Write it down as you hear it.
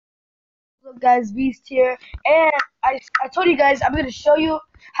up, guys? Beast here, and I told you guys I'm gonna show you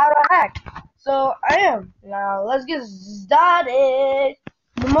how to hack. So I am now. Let's get started.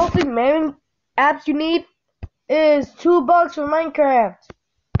 The mostly main apps you need is 2 bucks for Minecraft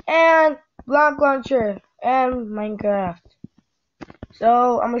and Block Launcher and Minecraft.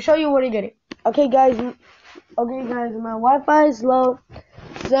 So I'm gonna show you where to get it. Okay, guys. My Wi-Fi is low,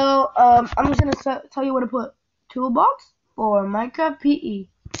 so I'm just gonna tell you where to put 2 bucks for Minecraft PE.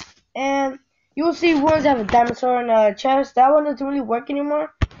 And you will see ones that have a dinosaur in a chest. That one doesn't really work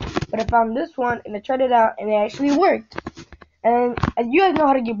anymore. But I found this one and I tried it out and it actually worked. And you guys know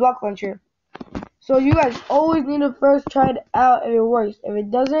how to get Block Launcher. So you guys always need to first try it out if it works. If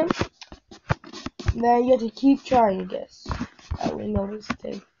it doesn't, then you have to keep trying, I guess. I really know this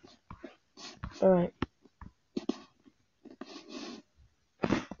thing. Alright.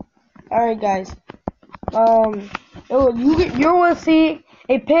 Alright, guys. You will see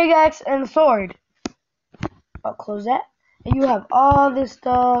a pickaxe and sword. I'll close that. And you have all this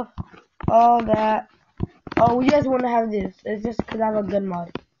stuff, all that. Oh, you guys want to have this. It's just because I have a gun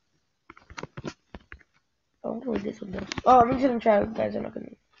mod. I wonder what this one does. Oh, I'm just going to try it, guys. I'm not going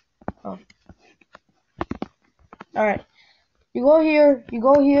to. Oh. Alright. You go here,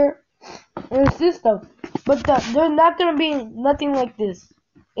 and it's this stuff. But there's not going to be nothing like this.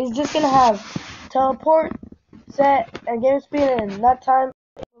 It's just going to have teleport, set, and game speed, and not time,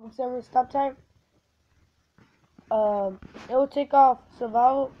 stop time. It will take off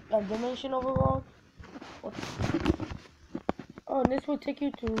survival and dimension overworld. Oh, and this will take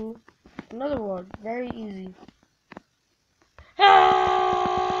you to another world. Very easy.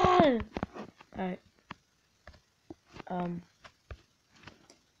 Alright.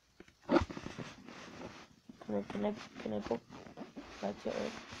 Can I go back to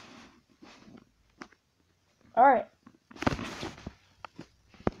Earth? Alright.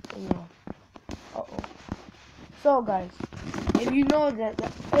 Uh-oh. So, guys, if you know that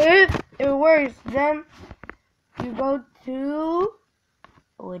if it works, then you go to...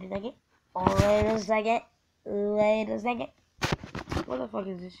 Wait a second. Wait a second. What the fuck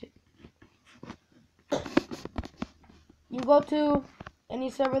is this shit? You go to any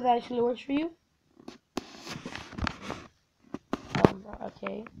server that actually works for you.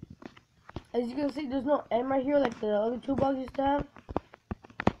 Okay. As you can see, there's no end right here like the other 2 bugs used to have.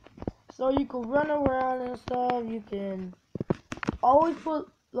 So you can run around and stuff. You can always put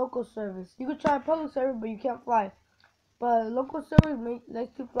local service. You can try public server, but you can't fly. But local servers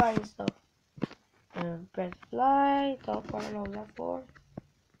lets you fly and stuff. And press fly. Top part on that floor.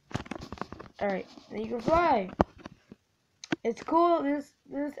 Alright, then you can fly. It's cool. This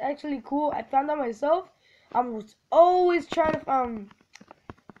is actually cool. I found out myself. I was always trying to find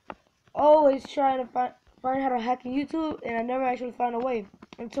how to hack YouTube, and I never actually found a way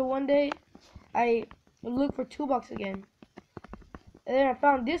until one day I looked for 2 bucks again, and then I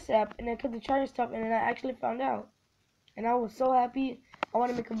found this app, and I kept trying stuff, and then I actually found out, and I was so happy. I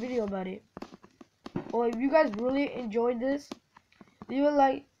want to make a video about it. Well, if you guys really enjoyed this, leave a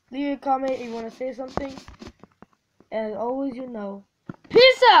like, leave a comment if you want to say something, and as always,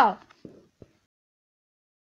 peace out.